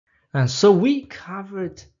And so we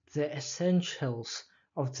covered the essentials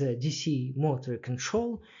of the DC motor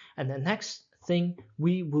control, and the next thing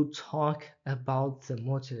we will talk about the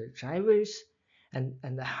motor drivers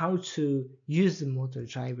and how to use the motor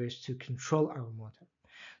drivers to control our motor.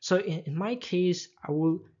 So in my case, I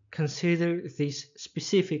will consider this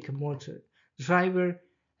specific motor driver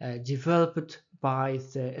developed by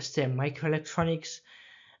the STM microelectronics.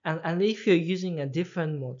 And if you're using a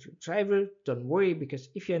different motor driver, don't worry, because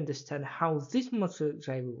if you understand how this motor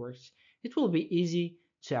driver works, it will be easy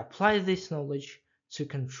to apply this knowledge to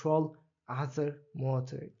control other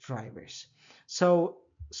motor drivers. So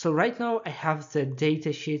right now I have the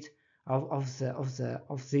data sheet of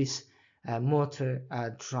this motor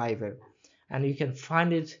driver, and you can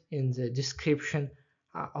find it in the description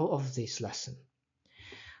of this lesson.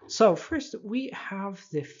 So first we have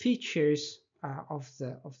the features of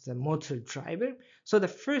the motor driver. So the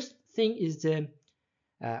first thing is the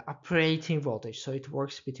operating voltage. So it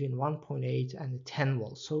works between 1.8 and 10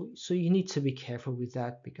 volts. So you need to be careful with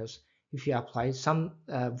that, because if you apply some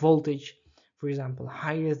voltage, for example,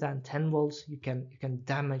 higher than 10 volts, you can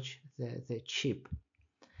damage the chip.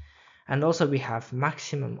 And also we have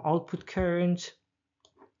maximum output current,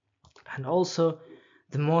 and also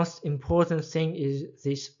the most important thing is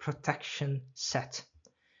this protection set.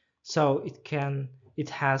 So it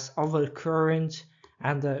has overcurrent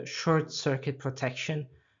and a short circuit protection,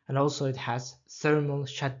 and also it has thermal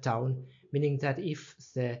shutdown, meaning that if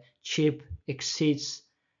the chip exceeds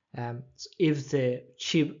if the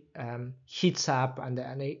chip heats up and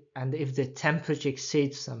if the temperature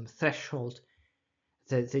exceeds some threshold,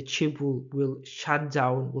 the chip will shut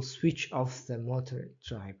down, will switch off the motor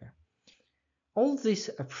driver. All these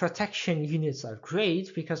protection units are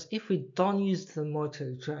great, because if we don't use the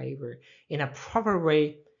motor driver in a proper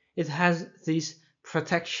way, it has these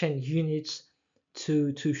protection units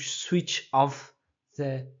to switch off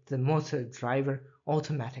the motor driver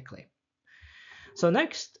automatically. So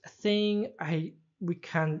next thing we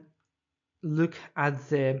can look at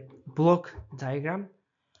the block diagram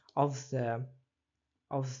of the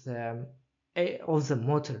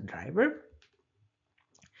motor driver.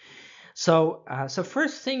 So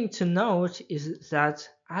first thing to note is that,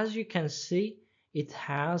 as you can see, it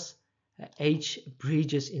has H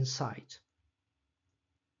bridges inside.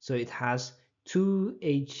 So it has two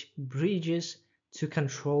H bridges to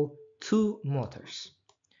control two motors.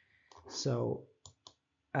 So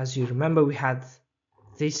as you remember, we had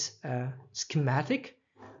this schematic.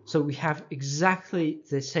 So we have exactly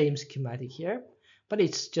the same schematic here, but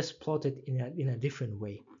it's just plotted in a different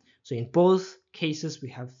way. So in both cases, we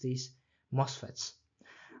have these MOSFETs.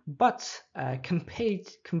 But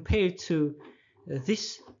compared to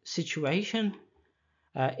this situation,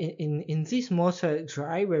 in this motor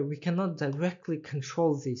driver, we cannot directly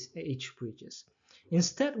control these H bridges.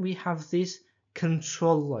 Instead, we have this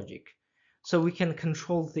control logic. So we can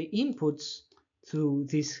control the inputs through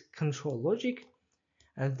this control logic,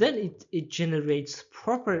 and then it generates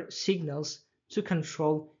proper signals to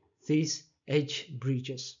control these H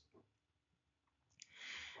bridges.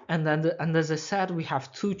 And as I said, we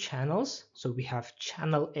have two channels. So we have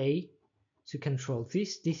channel A to control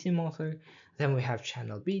this DC motor, then we have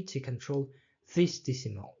channel B to control this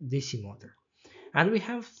DC motor. And we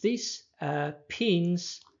have these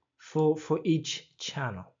pins for each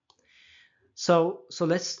channel. So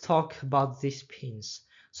let's talk about these pins.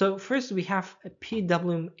 So first we have a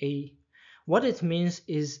PWMA. What it means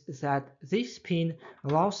is that this pin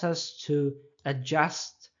allows us to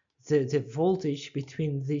adjust the voltage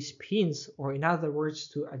between these pins, or in other words,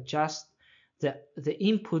 to adjust the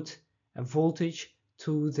input voltage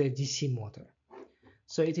to the DC motor.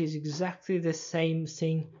 So it is exactly the same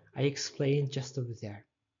thing I explained just over there.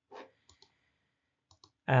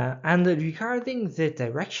 And regarding the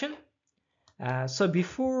direction, so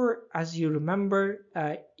before, as you remember,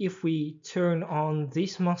 if we turn on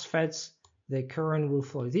these MOSFETs, the current will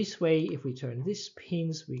flow this way. If we turn these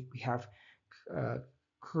pins, we have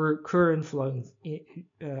current flowing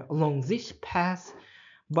along this path.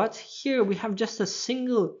 But here we have just a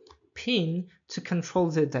single pin to control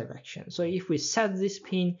the direction. So if we set this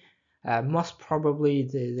pin, most probably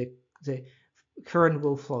the current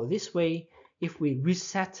will flow this way. If we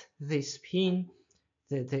reset this pin,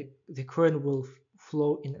 the current will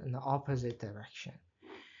flow in an opposite direction.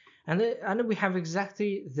 And we have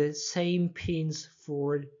exactly the same pins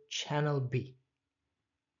for channel B.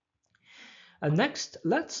 Next,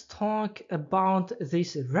 let's talk about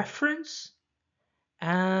this reference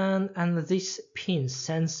and this pin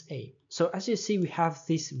sense A. So as you see, we have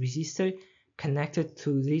this resistor connected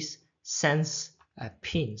to these sense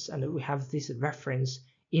pins, and we have this reference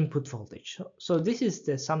input voltage. So this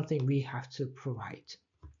is something we have to provide.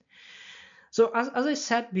 So as I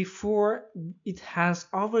said before, it has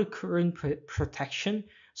overcurrent protection.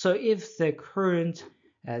 So if the current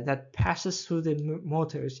that passes through the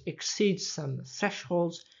motors exceeds some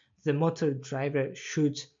thresholds, the motor driver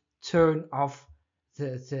should turn off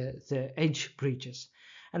the edge bridges.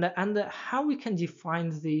 And how we can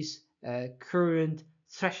define these current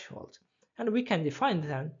threshold? And we can define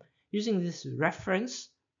them using this reference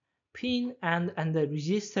pin and the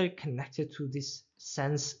resistor connected to this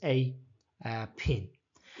sense A pin.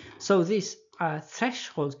 So this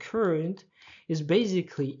threshold current is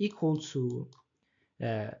basically equal to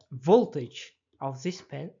voltage of this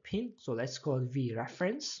pin. So let's call it V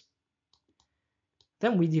reference.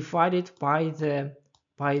 Then we divide it by the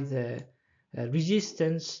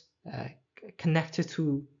resistance connected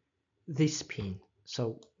to this pin.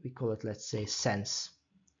 So we call it, let's say, sense.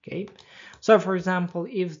 Okay. So for example,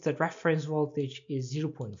 if the reference voltage is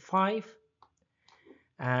 0.5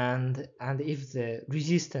 and if the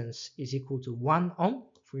resistance is equal to 1 ohm,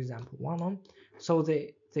 for example 1 ohm, so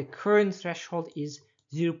the current threshold is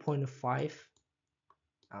 0.5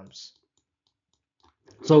 amps.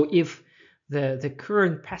 So if the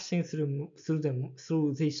current passing through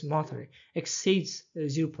this motor exceeds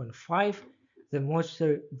 0.5, the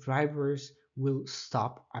motor drivers will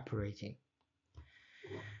stop operating.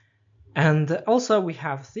 And also we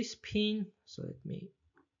have this pin, so let me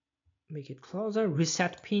make it closer,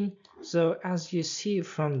 reset pin. So as you see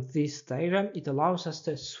from this diagram, it allows us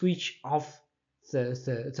to switch off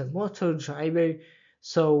the motor driver.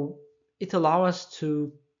 So it allows us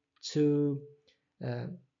to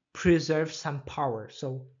preserve some power.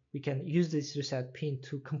 So we can use this reset pin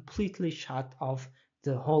to completely shut off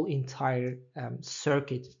the whole entire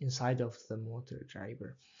circuit inside of the motor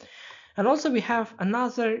driver. And also we have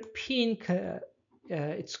another pin,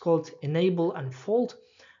 it's called enable unfold.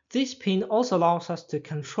 This pin also allows us to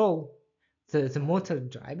control the motor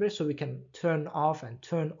driver, so we can turn off and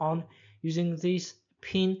turn on using this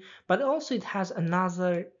pin. But also it has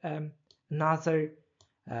another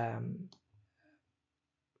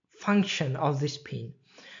function of this pin.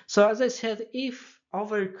 So as I said, if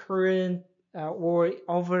overcurrent or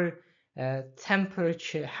over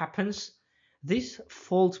temperature happens, this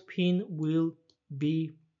fault pin will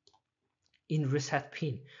be in reset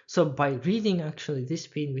pin. So by reading actually this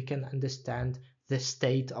pin, we can understand the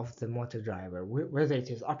state of the motor driver, whether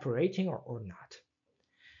it is operating or not.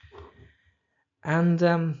 And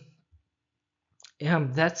yeah,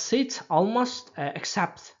 that's it almost,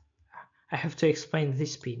 except I have to explain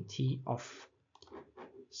this pin T off.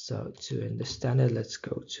 So to understand it, let's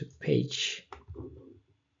go to page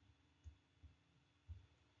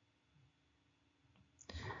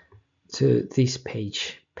this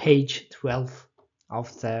page 12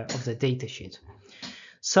 of the data sheet.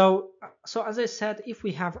 So as I said, if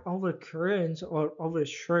we have overcurrent or over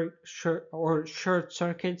short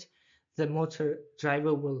circuit, the motor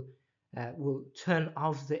driver will turn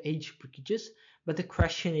off the edge bridges. But the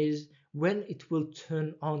question is when it will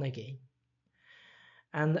turn on again.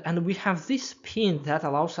 And we have this pin that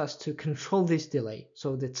allows us to control this delay.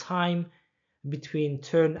 So the time between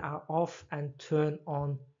turn off and turn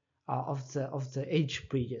on of the edge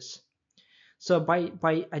bridges. So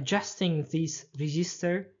by adjusting this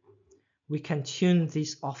resistor, we can tune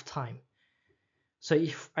this off time. So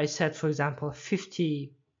if I set, for example,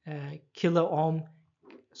 50 kilo ohm,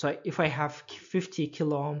 so if I have 50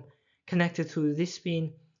 kilo ohm connected to this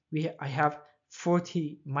pin, I have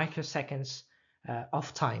 40 microseconds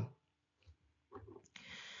of time.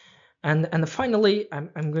 And finally,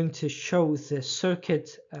 I'm going to show the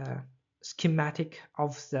circuit schematic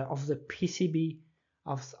of the PCB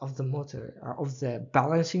of the motor, of the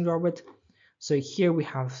balancing robot. So here we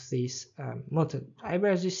have this motor driver,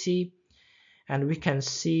 as you see, and we can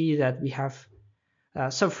see that we have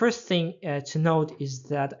so first thing to note is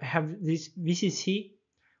that I have this VCC,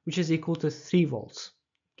 which is equal to 3 volts.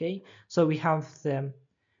 Okay, so we have the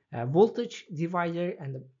voltage divider,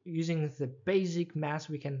 and using the basic math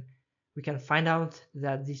we can find out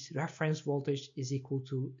that this reference voltage is equal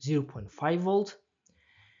to 0.5 volt.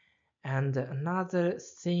 And another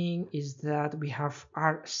thing is that we have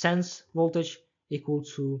our sense voltage equal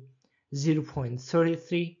to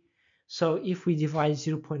 0.33. So if we divide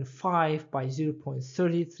 0.5 by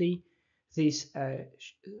 0.33, this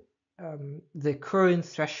the current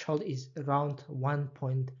threshold is around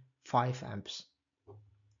 1.5 amps.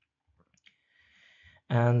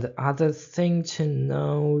 And other thing to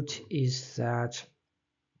note is that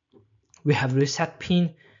we have reset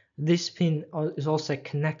pin. This pin is also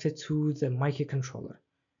connected to the microcontroller.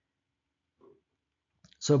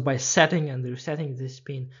 So by setting and resetting this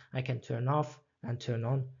pin, I can turn off and turn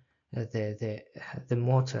on the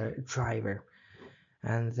motor driver,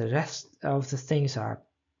 and the rest of the things are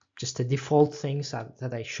just the default things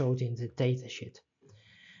that I showed in the datasheet.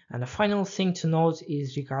 And the final thing to note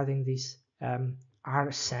is regarding this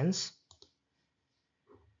RSense.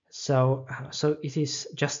 So it is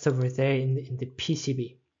just over there in the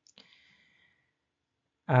PCB.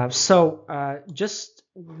 Just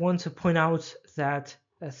want to point out that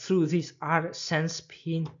through this RSense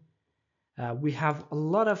pin, we have a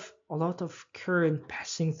lot of current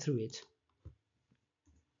passing through it.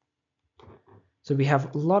 So we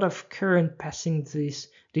have a lot of current passing this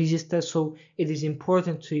resistor. So it is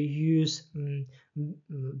important to use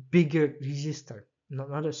bigger resistor,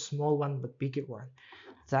 not a small one, but bigger one.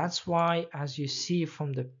 That's why, as you see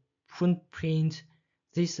from the footprint,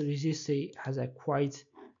 this resistor has a quite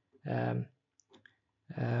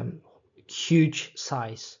huge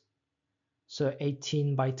size. So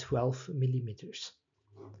 18 by 12 millimeters,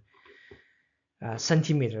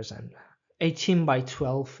 centimeters, and 18 by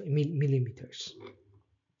 12 millimeters.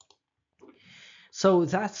 So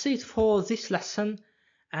that's it for this lesson.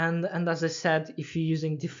 And as I said, if you're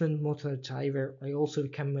using different motor driver, I also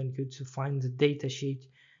recommend you to find the datasheet,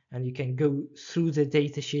 and you can go through the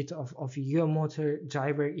datasheet of your motor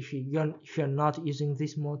driver if you're not using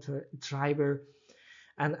this motor driver.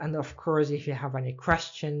 And of course, if you have any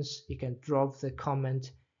questions, you can drop the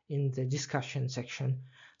comment in the discussion section.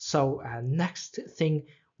 So next thing,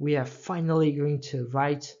 we are finally going to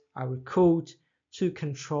write our code to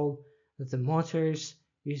control the motors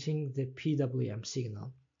using the PWM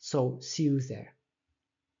signal. So see you there.